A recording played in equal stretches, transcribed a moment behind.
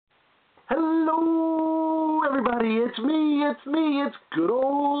Hello, everybody. It's me. It's good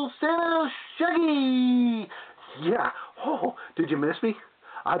old Santa Shaggy. Yeah. Oh, did you miss me?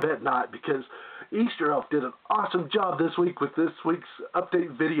 I bet not, because Easter Elf did an awesome job this week with this week's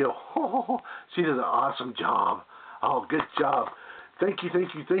update video. Oh, she did an awesome job. Oh, good job. Thank you.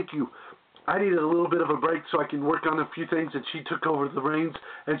 I needed a little bit of a break so I can work on a few things, and she took over the reins,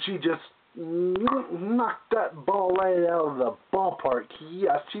 and she just knocked that ball right out of the ballpark.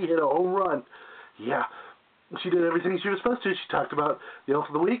 Yes, she hit a home run. Yeah, she did everything she was supposed to. She talked about the Elf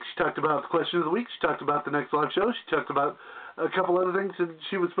of the Week. She talked about the Question of the Week. She talked about the next live show. She talked about a couple other things that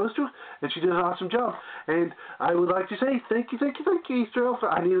she was supposed to, and she did an awesome job. And I would like to say thank you, Easter Elf.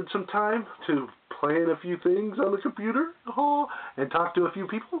 I needed some time to plan a few things on the computer and talk to a few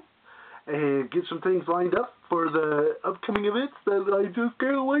people and get some things lined up for the upcoming events that I just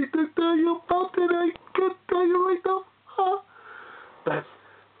can't wait to tell you about today. Can't tell you right now. But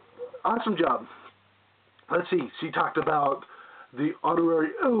awesome job. Let's see. She talked about the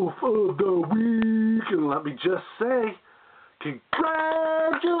honorary Elf of the Week, and let me just say,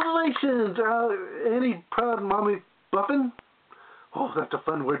 congratulations, any proud mommy buffin? Oh, that's a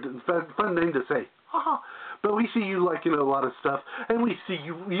fun word, fun name to say. But we see you liking a lot of stuff, and we see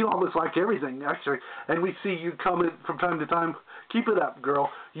you almost like everything, actually, and we see you comment from time to time. Keep it up,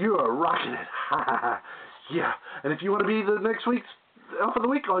 girl. You are rocking it. Yeah, and if you want to be the next week's Elf of the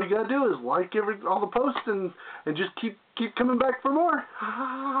Week, all you gotta do is like all the posts and just keep coming back for more.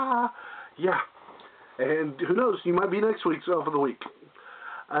 Yeah, and who knows, you might be next week's Elf of the Week.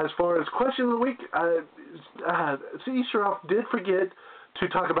 As far as Question of the Week, Easter Elf did forget to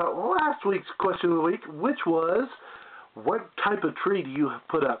talk about last week's Question of the Week, which was, what type of tree do you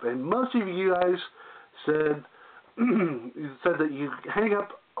put up? And most of you guys said that you hang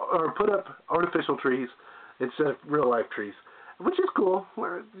up or put up artificial trees instead of real life trees, which is cool.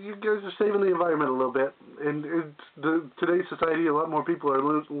 You guys are saving the environment a little bit, and today's society, a lot more people are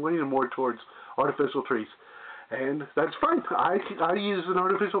leaning more towards artificial trees, and that's fine. I use an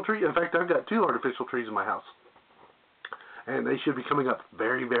artificial tree. In fact, I've got 2 artificial trees in my house, and they should be coming up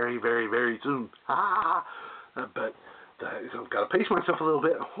very, very, very, very soon. But I've got to pace myself a little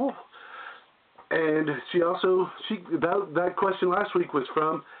bit. And that question last week was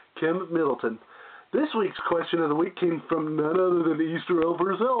from Kim Middleton. This week's Question of the Week came from none other than Easter Elf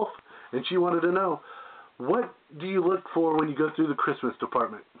herself, and she wanted to know, what do you look for when you go through the Christmas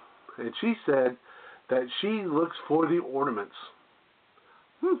department? And she said that she looks for the ornaments.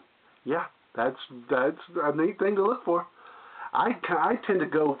 Yeah, that's a neat thing to look for. I tend to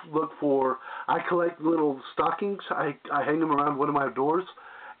go look for, I collect little stockings. I hang them around one of my doors,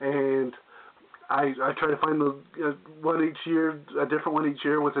 and I try to find one each year, a different one each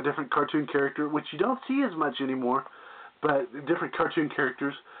year with a different cartoon character, which you don't see as much anymore, but different cartoon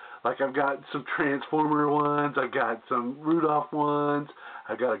characters. Like I've got some Transformer ones, I've got some Rudolph ones,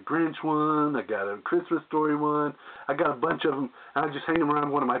 I've got a Grinch one, I've got a Christmas Story one, I've got a bunch of them, and I just hang them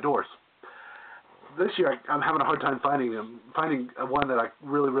around one of my doors. This year I'm having a hard time finding one that I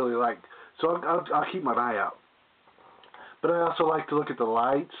really, really like, so I'll keep my eye out. But I also like to look at the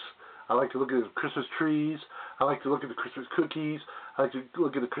lights. I like to look at the Christmas trees. I like to look at the Christmas cookies. I like to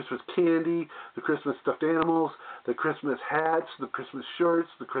look at the Christmas candy, the Christmas stuffed animals, the Christmas hats, the Christmas shirts,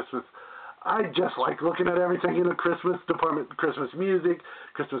 I just like looking at everything in the Christmas department. Christmas music,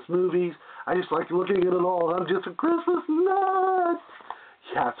 Christmas movies. I just like looking at it all. I'm just a Christmas nut.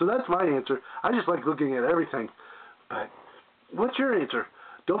 Yeah, so that's my answer. I just like looking at everything. But what's your answer?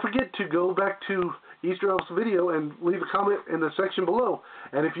 Don't forget to go back to Easter Elf's video and leave a comment in the section below.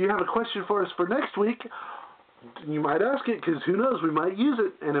 And if you have a question for us for next week, you might ask it, because who knows, we might use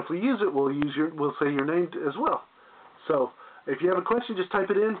it. And if we use it, we'll say your name as well. So if you have a question, just type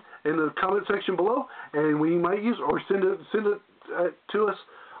it in the comment section below, and we might use it, or send it to us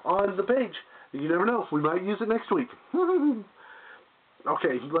on the page. You never know, we might use it next week.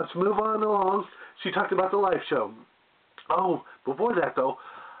 Okay, let's move on along. She talked about the live show. Oh, before that though,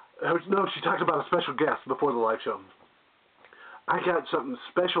 no, she talked about a special guest before the live show. I got something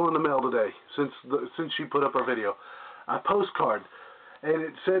special in the mail today since she put up our video. A postcard, and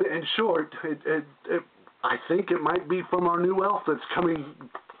it said, in short, I think it might be from our new elf that's coming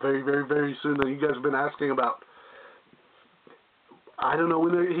very, very, very soon that you guys have been asking about. I don't know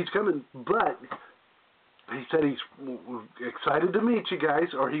when he's coming, but he said he's excited to meet you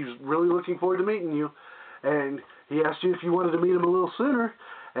guys, or he's really looking forward to meeting you, and he asked you if you wanted to meet him a little sooner,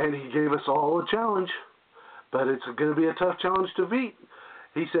 and he gave us all a challenge, but it's going to be a tough challenge to beat.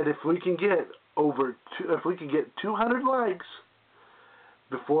 He said if we can get 200 likes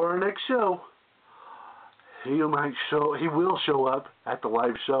before our next show, He will show up at the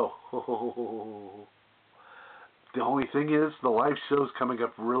live show. The only thing is, the live show's coming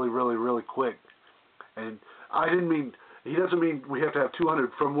up really, really, really quick. And he doesn't mean we have to have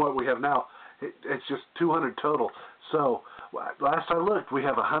 200 from what we have now. It's just 200 total. So, last I looked, we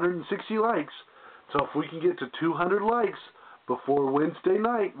have 160 likes. So if we can get to 200 likes before Wednesday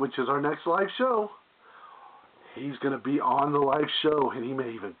night, which is our next live show, he's going to be on the live show, and he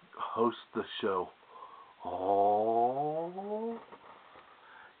may even host the show. Oh,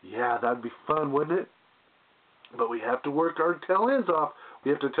 yeah, that'd be fun, wouldn't it? But we have to work our tail ends off.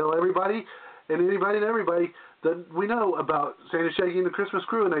 We have to tell everybody and anybody and everybody that we know about Santa Shaggy and the Christmas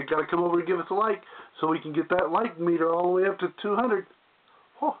Crew, and they got to come over and give us a like so we can get that like meter all the way up to 200.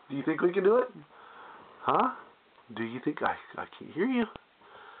 Oh, do you think we can do it? Huh? Do you think I can't hear you?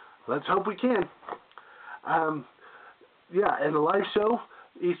 Let's hope we can. Yeah, and the live show,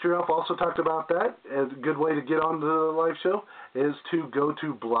 Easter Elf also talked about that. A good way to get on the live show is to go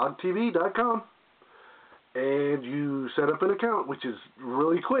to blogtv.com. And you set up an account, which is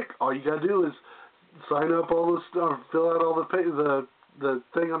really quick. All you gotta do is sign up all this stuff, fill out all the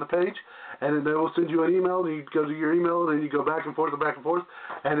thing on the page, and then they will send you an email. And you go to your email, and then you go back and forth,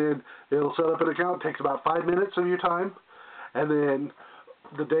 and then it'll set up an account. It takes about 5 minutes of your time, and then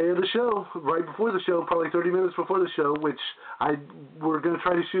the day of the show, right before the show, probably 30 minutes before the show, which we're gonna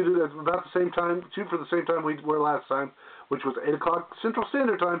try to shoot it at about the same time, shoot for the same time we were last time, which was 8 o'clock Central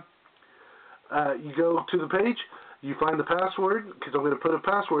Standard Time. You go to the page, you find the password, because I'm going to put a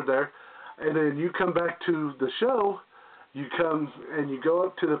password there, and then you come back to the show, you come and you go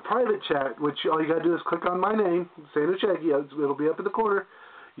up to the private chat, which all you got to do is click on my name, Santa Shaggy, it'll be up in the corner.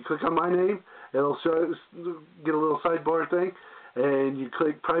 You click on my name, it'll get a little sidebar thing, and you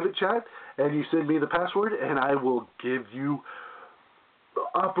click private chat, and you send me the password, and I will give you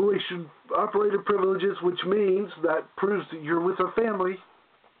operator privileges, which means that proves that you're with a family.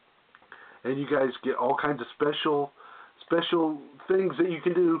 And you guys get all kinds of special things that you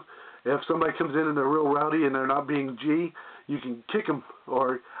can do. If somebody comes in and they're real rowdy and they're not being G, you can kick them.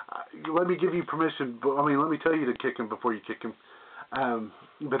 Or let me give you permission. Let me tell you to kick them before you kick them.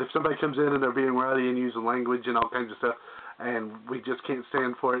 But if somebody comes in and they're being rowdy and using language and all kinds of stuff, and we just can't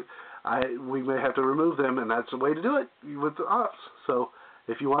stand for it, we may have to remove them, and that's the way to do it with the ops. So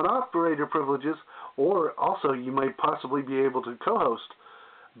if you want operator privileges, or also you may possibly be able to co-host,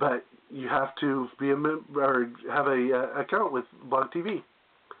 but you have to be a member or have a account with Blog TV.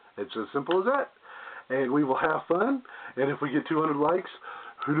 It's as simple as that. And we will have fun. And if we get 200 likes,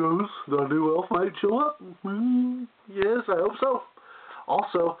 who knows? The new elf might show up. Yes, I hope so.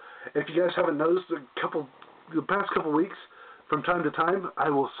 Also, if you guys haven't noticed, the past couple weeks, from time to time, I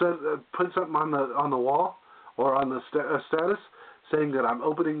will put something on the wall or on the status saying that I'm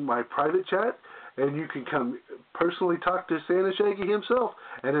opening my private chat. And you can come personally talk to Santa Shaggy himself.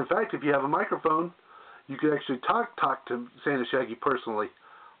 And in fact, if you have a microphone, you can actually talk to Santa Shaggy personally.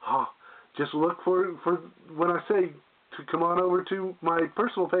 Just look for when I say to come on over to my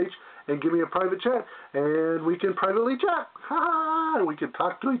personal page and give me a private chat, and we can privately chat. And we can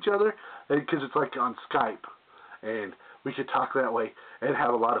talk to each other, because it's like on Skype. And we could talk that way and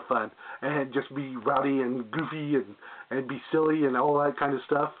have a lot of fun. And just be rowdy and goofy and be silly and all that kind of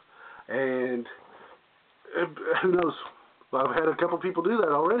stuff. And who knows? Well, I've had a couple people do that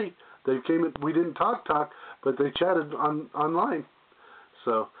already. They came in, we didn't talk, but they chatted online.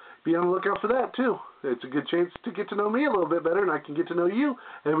 So be on the lookout for that too. It's a good chance to get to know me a little bit better, and I can get to know you,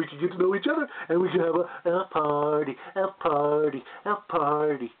 and we can get to know each other, and we can have a party.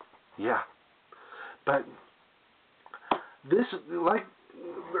 Yeah. But this,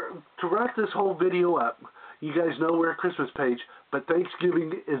 to wrap this whole video up, you guys know we're a Christmas page, but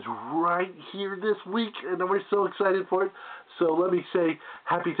Thanksgiving is right here this week, and we're so excited for it. So let me say,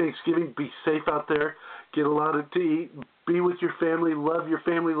 happy Thanksgiving. Be safe out there. Get a lot to eat. Be with your family. Love your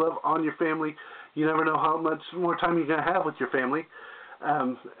family. Love on your family. You never know how much more time you're going to have with your family.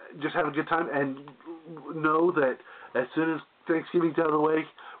 Just have a good time, and know that as soon as Thanksgiving's out of the way,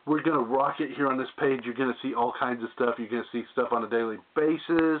 we're going to rock it here on this page. You're going to see all kinds of stuff. You're going to see stuff on a daily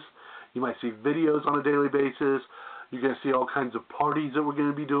basis. You might see videos on a daily basis. You're going to see all kinds of parties that we're going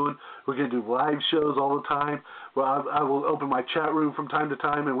to be doing. We're going to do live shows all the time. Well, I will open my chat room from time to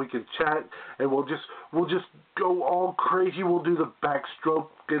time, and we can chat, and we'll just go all crazy. We'll do the backstroke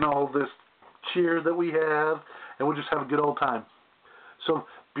and all this cheer that we have, and we'll just have a good old time. So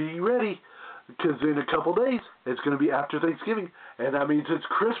be ready, because in a couple days, it's going to be after Thanksgiving, and that means it's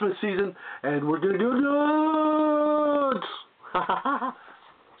Christmas season, and we're going to go nuts!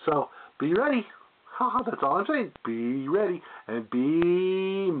 So be ready. That's all I'm saying. Be ready and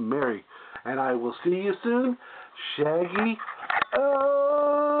be merry. And I will see you soon. Shaggy.